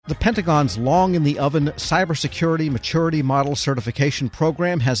The Pentagon's long-in-the-oven cybersecurity maturity model certification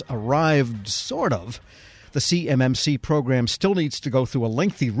program has arrived, sort of. The CMMC program still needs to go through a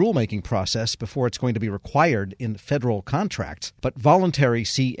lengthy rulemaking process before it's going to be required in federal contracts. But voluntary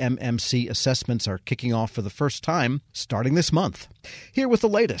CMMC assessments are kicking off for the first time starting this month. Here with the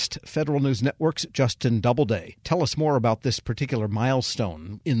latest, Federal News Network's Justin Doubleday. Tell us more about this particular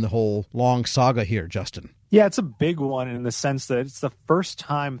milestone in the whole long saga here, Justin. Yeah, it's a big one in the sense that it's the first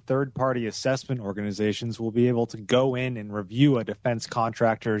time third-party assessment organizations will be able to go in and review a defense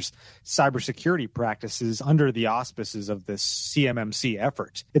contractor's cybersecurity practices under the auspices of this CMMC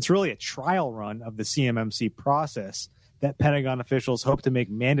effort. It's really a trial run of the CMMC process that Pentagon officials hope to make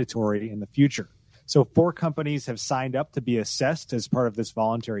mandatory in the future. So 4 companies have signed up to be assessed as part of this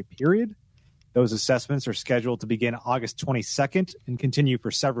voluntary period. Those assessments are scheduled to begin August 22nd and continue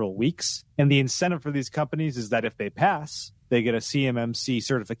for several weeks. And the incentive for these companies is that if they pass, they get a CMMC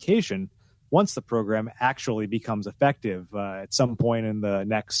certification once the program actually becomes effective at some point in the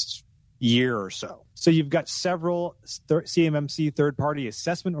next year or so. So you've got several CMMC third-party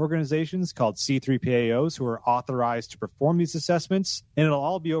assessment organizations called C3PAOs who are authorized to perform these assessments, and it'll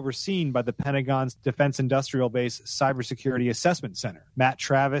all be overseen by the Pentagon's Defense Industrial Base Cybersecurity Assessment Center. Matt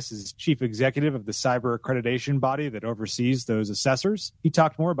Travis is chief executive of the cyber accreditation body that oversees those assessors. He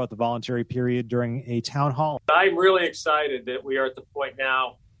talked more about the voluntary period during a town hall. I'm really excited that we are at the point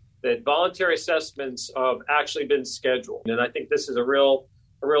now that voluntary assessments have actually been scheduled, and I think this is a real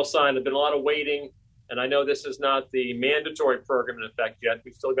sign. There's been a lot of waiting, and I know this is not the mandatory program in effect yet.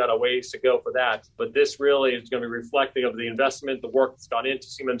 We've still got a ways to go for that. But this really is going to be reflective of the investment, the work that's gone into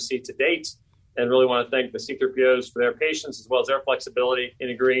CMMC to date, and really want to thank the C3POs for their patience as well as their flexibility in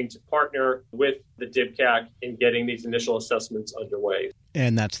agreeing to partner with the DIBCAC in getting these initial assessments underway.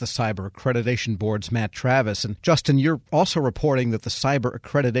 And that's the Cyber Accreditation Board's Matt Travis. And Justin, you're also reporting that the Cyber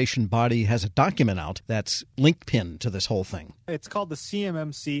Accreditation Body has a document out that's link-pinned to this whole thing. It's called the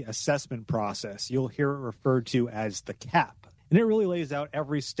CMMC Assessment Process. You'll hear it referred to as the CAP. And it really lays out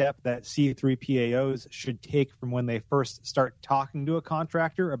every step that C3PAOs should take from when they first start talking to a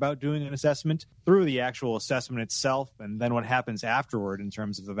contractor about doing an assessment through the actual assessment itself, and then what happens afterward in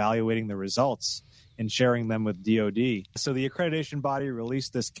terms of evaluating the results and sharing them with DoD. So the accreditation body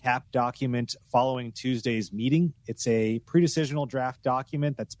released this CAP document following Tuesday's meeting. It's a pre-decisional draft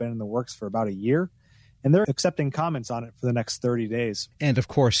document that's been in the works for about a year, and they're accepting comments on it for the next 30 days. And, of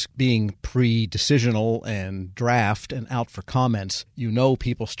course, being pre-decisional and draft and out for comments, you know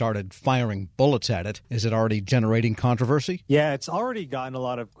people started firing bullets at it. Is it already generating controversy? Yeah, it's already gotten a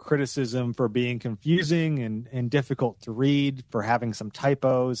lot of criticism for being confusing and difficult to read, for having some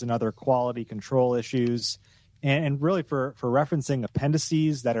typos and other quality control issues, and really for referencing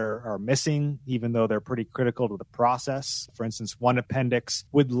appendices that are missing, even though they're pretty critical to the process. For instance, one appendix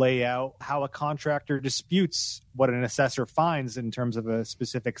would lay out how a contractor disputes what an assessor finds in terms of a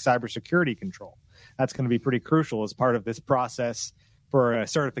specific cybersecurity control. That's going to be pretty crucial as part of this process for a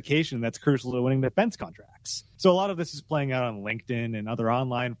certification that's crucial to winning defense contracts. So a lot of this is playing out on LinkedIn and other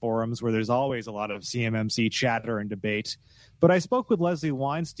online forums where there's always a lot of CMMC chatter and debate. But I spoke with Leslie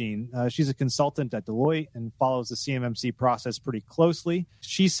Weinstein. She's a consultant at Deloitte and follows the CMMC process pretty closely.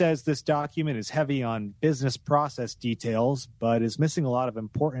 She says this document is heavy on business process details, but is missing a lot of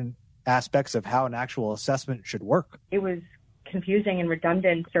important aspects of how an actual assessment should work. It was confusing and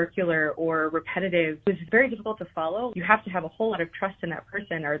redundant, circular, or repetitive. It was very difficult to follow. You have to have a whole lot of trust in that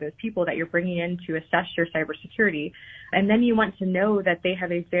person or those people that you're bringing in to assess your cybersecurity. And then you want to know that they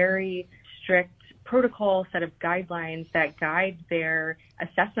have a very strict protocol set of guidelines that guide their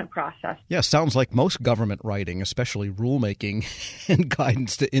assessment process. Yeah, sounds like most government writing, especially rulemaking and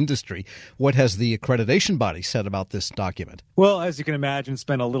guidance to industry. What has the accreditation body said about this document? Well, as you can imagine, it's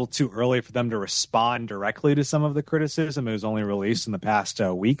been a little too early for them to respond directly to some of the criticism. It was only released in the past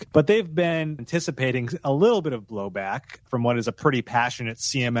week. But they've been anticipating a little bit of blowback from what is a pretty passionate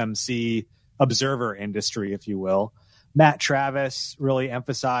CMMC observer industry, if you will. Matt Travis really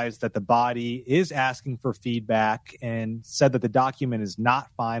emphasized that the body is asking for feedback and said that the document is not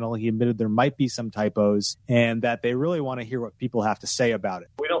final. He admitted there might be some typos and that they really want to hear what people have to say about it.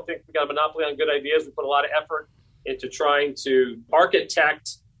 We don't think we've got a monopoly on good ideas. We put a lot of effort into trying to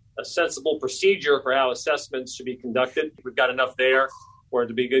architect a sensible procedure for how assessments should be conducted. We've got enough there for it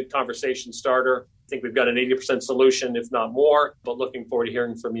to be a good conversation starter. I think we've got an 80% solution, if not more, but looking forward to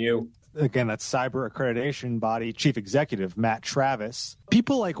hearing from you. Again, that's Cyber Accreditation Body Chief Executive Matt Travis.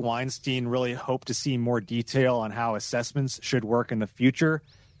 People like Weinstein really hope to see more detail on how assessments should work in the future,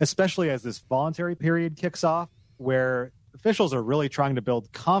 especially as this voluntary period kicks off, where officials are really trying to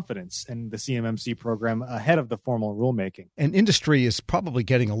build confidence in the CMMC program ahead of the formal rulemaking. And industry is probably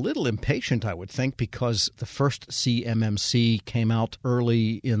getting a little impatient, I would think, because the first CMMC came out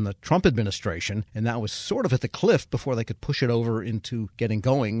early in the Trump administration, and that was sort of at the cliff before they could push it over into getting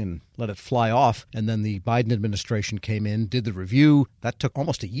going and let it fly off. And then the Biden administration came in, did the review. That took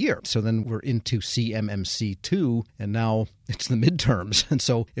almost a year. So then we're into CMMC 2, and now it's the midterms. And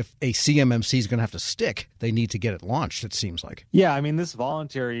so if a CMMC is going to have to stick, they need to get it launched, it seems like. Yeah, I mean, this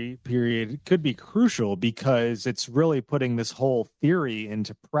voluntary period could be crucial because it's really putting this whole theory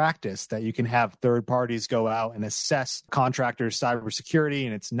into practice that you can have third parties go out and assess contractors' cybersecurity,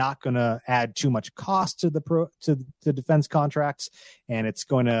 and it's not going to add too much cost to the defense contracts, and it's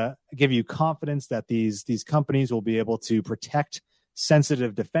going to give you confidence that these companies will be able to protect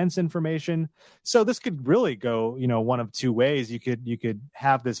sensitive defense information. So this could really go, one of two ways. You could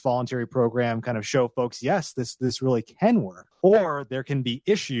have this voluntary program kind of show folks, yes, this really can work. Or there can be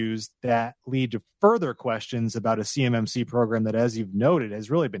issues that lead to further questions about a CMMC program that, as you've noted, has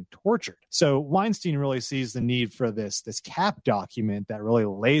really been tortured. So Weinstein really sees the need for this CAP document that really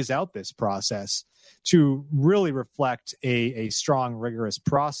lays out this process to really reflect a strong, rigorous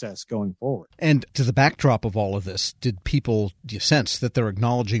process going forward. And to the backdrop of all of this, do you sense that they're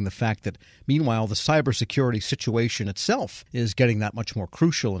acknowledging the fact that, meanwhile, the cybersecurity situation itself is getting that much more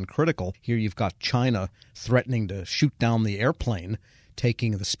crucial and critical? Here you've got China threatening to shoot down the airplane,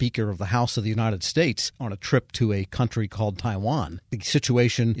 taking the Speaker of the House of the United States on a trip to a country called Taiwan. The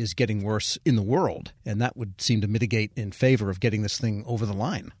situation is getting worse in the world, and that would seem to mitigate in favor of getting this thing over the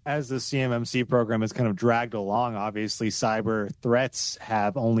line. As the CMMC program has kind of dragged along, obviously cyber threats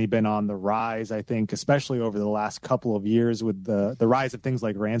have only been on the rise, I think, especially over the last couple of years with the rise of things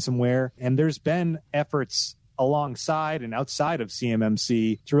like ransomware. And there's been efforts alongside and outside of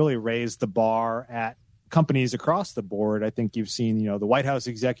CMMC to really raise the bar at companies across the board. I think you've seen, the White House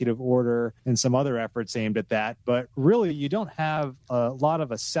executive order and some other efforts aimed at that. But really, you don't have a lot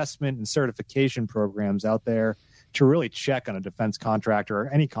of assessment and certification programs out there to really check on a defense contractor or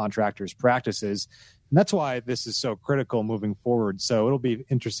any contractor's practices. And that's why this is so critical moving forward. So it'll be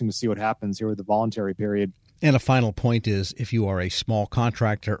interesting to see what happens here with the voluntary period. And a final point is, if you are a small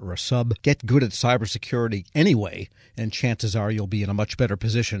contractor or a sub, get good at cybersecurity anyway, and chances are you'll be in a much better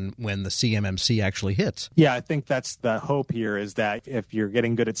position when the CMMC actually hits. Yeah, I think that's the hope here, is that if you're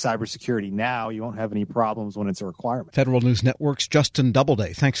getting good at cybersecurity now, you won't have any problems when it's a requirement. Federal News Network's Justin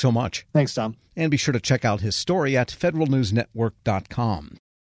Doubleday, thanks so much. Thanks, Tom. And be sure to check out his story at federalnewsnetwork.com.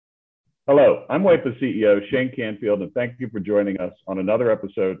 Hello, I'm WIPA CEO Shane Canfield, and thank you for joining us on another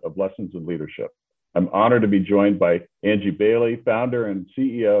episode of Lessons in Leadership. I'm honored to be joined by Angie Bailey, founder and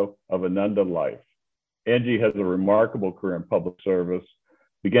CEO of Ananda Life. Angie has a remarkable career in public service,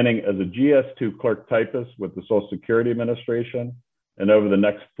 beginning as a GS2 clerk typist with the Social Security Administration. And over the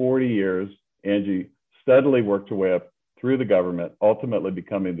next 40 years, Angie steadily worked her way up through the government, ultimately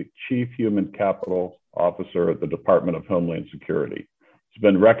becoming the Chief Human Capital Officer at the Department of Homeland Security. She's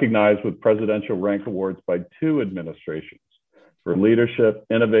been recognized with presidential rank awards by 2 administrations for leadership,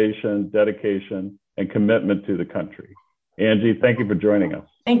 innovation, dedication, and commitment to the country. Angie, thank you for joining us.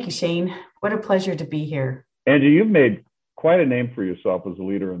 Thank you, Shane. What a pleasure to be here. Angie, you've made quite a name for yourself as a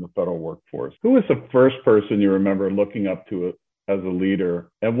leader in the federal workforce. Who was the first person you remember looking up to as a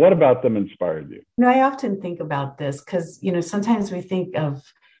leader, and what about them inspired you? I often think about this because, sometimes we think of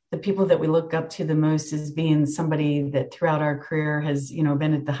the people that we look up to the most as being somebody that throughout our career has,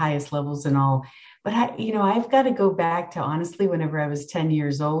 been at the highest levels and all. But I've got to go back to, honestly, whenever I was 10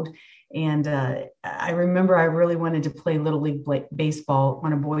 years old. And I remember I really wanted to play Little League baseball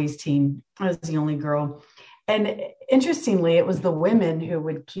on a boys team. I was the only girl. And interestingly, it was the women who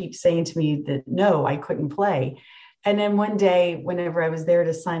would keep saying to me that, no, I couldn't play. And then one day, whenever I was there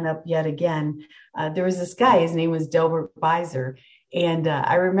to sign up yet again, there was this guy, his name was Delbert Beiser. And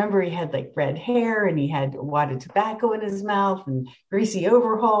I remember he had like red hair and he had wad of tobacco in his mouth and greasy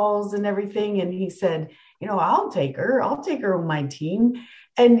overalls and everything. And he said, I'll take her on my team.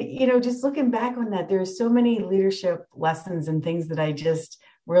 And, just looking back on that, there's so many leadership lessons and things that I just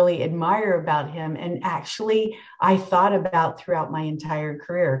really admire about him. And actually, I thought about throughout my entire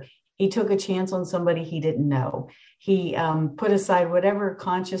career. He took a chance on somebody he didn't know. He put aside whatever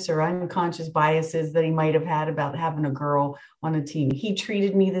conscious or unconscious biases that he might have had about having a girl on a team. He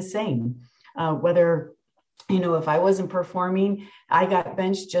treated me the same, whether, if I wasn't performing, I got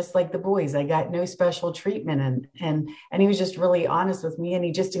benched just like the boys. I got no special treatment. And he was just really honest with me, and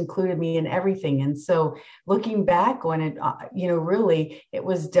he just included me in everything. And so looking back on it, really, it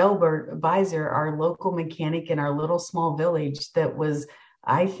was Delbert Beiser, our local mechanic in our little small village, that was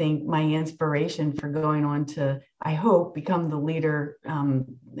I think, my inspiration for going on to, I hope, become the leader,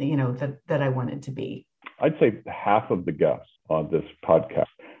 that I wanted to be. I'd say half of the guests on this podcast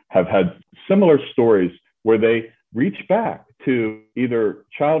have had similar stories where they reach back to either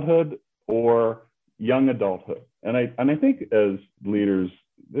childhood or young adulthood. And I think as leaders,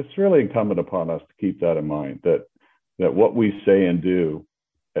 it's really incumbent upon us to keep that in mind, that what we say and do,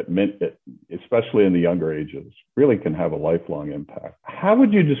 especially in the younger ages, really can have a lifelong impact. How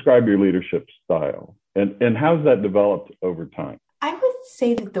would you describe your leadership style, and how's that developed over time? I would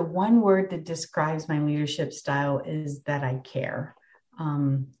say that the one word that describes my leadership style is that I care.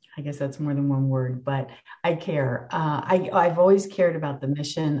 I guess that's more than one word, but I care. I've always cared about the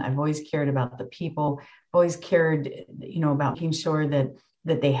mission. I've always cared about the people. I've always cared, about making sure that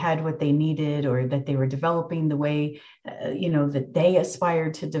they had what they needed, or that they were developing the way, that they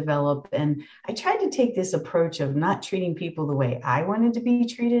aspired to develop. And I tried to take this approach of not treating people the way I wanted to be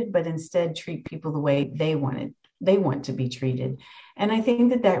treated, but instead treat people the way they want to be treated. And I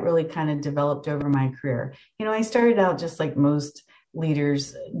think that really kind of developed over my career. I started out just like most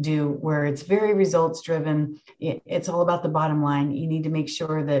leaders do, where it's very results driven. It's all about the bottom line. You need to make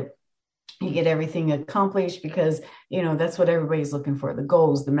sure that you get everything accomplished because, that's what everybody's looking for, the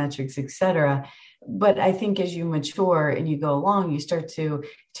goals, the metrics, etc. But I think as you mature and you go along, you start to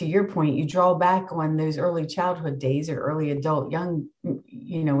your point, you draw back on those early childhood days or early adult,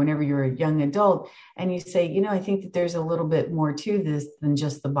 whenever you're a young adult, and you say, I think that there's a little bit more to this than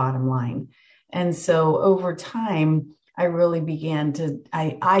just the bottom line. And so over time, I really began to,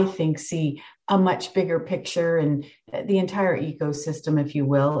 I think, see a much bigger picture and the entire ecosystem, if you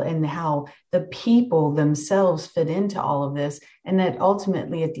will, and how the people themselves fit into all of this. And that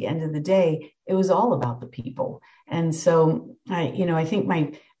ultimately, at the end of the day, it was all about the people. And so I think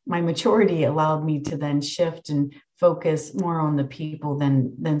my maturity allowed me to then shift and focus more on the people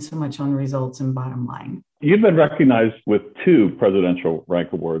than so much on results and bottom line. You've been recognized with 2 presidential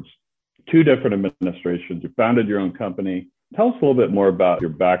rank awards, 2 different administrations. You founded your own company. Tell us a little bit more about your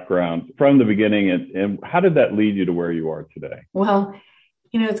background from the beginning, and how did that lead you to where you are today? Well,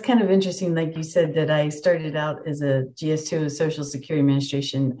 it's kind of interesting, like you said, that I started out as a GS2 of Social Security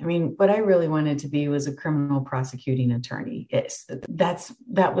Administration. I mean, what I really wanted to be was a criminal prosecuting attorney.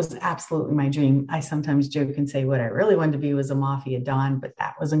 That was absolutely my dream. I sometimes joke and say what I really wanted to be was a mafia don, but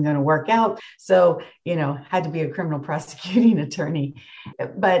that wasn't going to work out. So, had to be a criminal prosecuting attorney.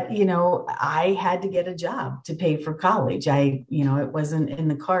 But, I had to get a job to pay for college. It wasn't in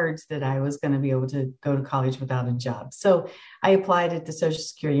the cards that I was going to be able to go to college without a job. So I applied at the Social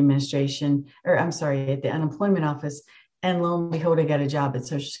Security Administration, at the unemployment office. And lo and behold, I got a job at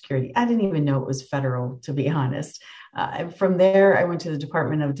Social Security. I didn't even know it was federal, to be honest. From there, I went to the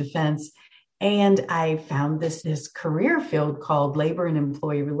Department of Defense, and I found this career field called Labor and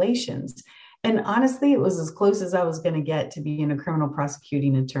Employee Relations. And honestly, it was as close as I was going to get to being a criminal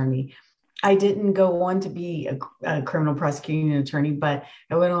prosecuting attorney. I didn't go on to be a criminal prosecuting attorney, but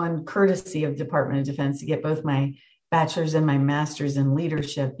I went on courtesy of Department of Defense to get both my bachelor's and my master's in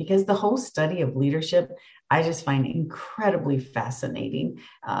leadership, because the whole study of leadership, I just find incredibly fascinating.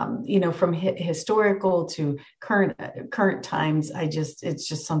 From historical to current times, it's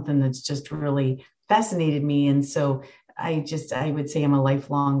just something that's just really fascinated me. And so I would say I'm a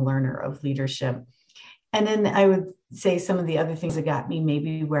lifelong learner of leadership. And then I would say some of the other things that got me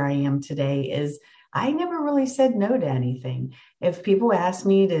maybe where I am today is I never really said no to anything. If people asked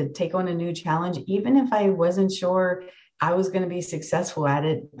me to take on a new challenge, even if I wasn't sure I was going to be successful at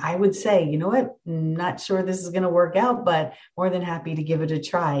it, I would say, you know what, I'm not sure this is going to work out, but more than happy to give it a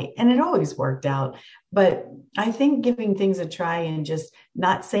try. And it always worked out. But I think giving things a try and just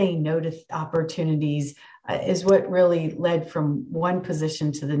not saying no to opportunities is what really led from one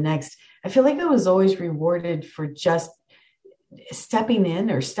position to the next. I feel like I was always rewarded for just stepping in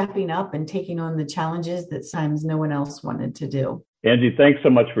or stepping up and taking on the challenges that sometimes no one else wanted to do. Angie, thanks so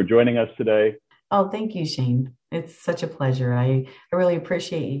much for joining us today. Oh, thank you, Shane. It's such a pleasure. I really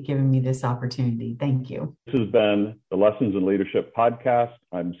appreciate you giving me this opportunity. Thank you. This has been the Lessons in Leadership podcast.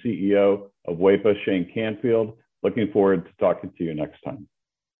 I'm CEO of WEPA, Shane Canfield. Looking forward to talking to you next time.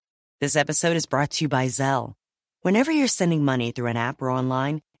 This episode is brought to you by Zelle. Whenever you're sending money through an app or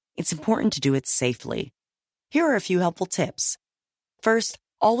online, it's important to do it safely. Here are a few helpful tips. First,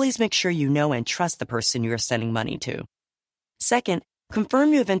 always make sure you know and trust the person you are sending money to. Second,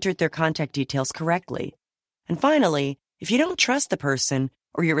 confirm you have entered their contact details correctly. And finally, if you don't trust the person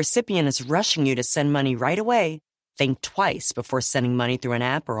or your recipient is rushing you to send money right away, think twice before sending money through an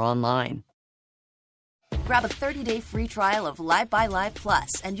app or online. Grab a 30-day free trial of Live by Live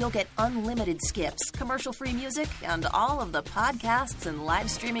Plus, and you'll get unlimited skips, commercial-free music, and all of the podcasts and live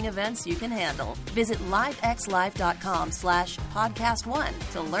streaming events you can handle. Visit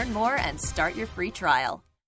livexlive.com/podcast1 to learn more and start your free trial.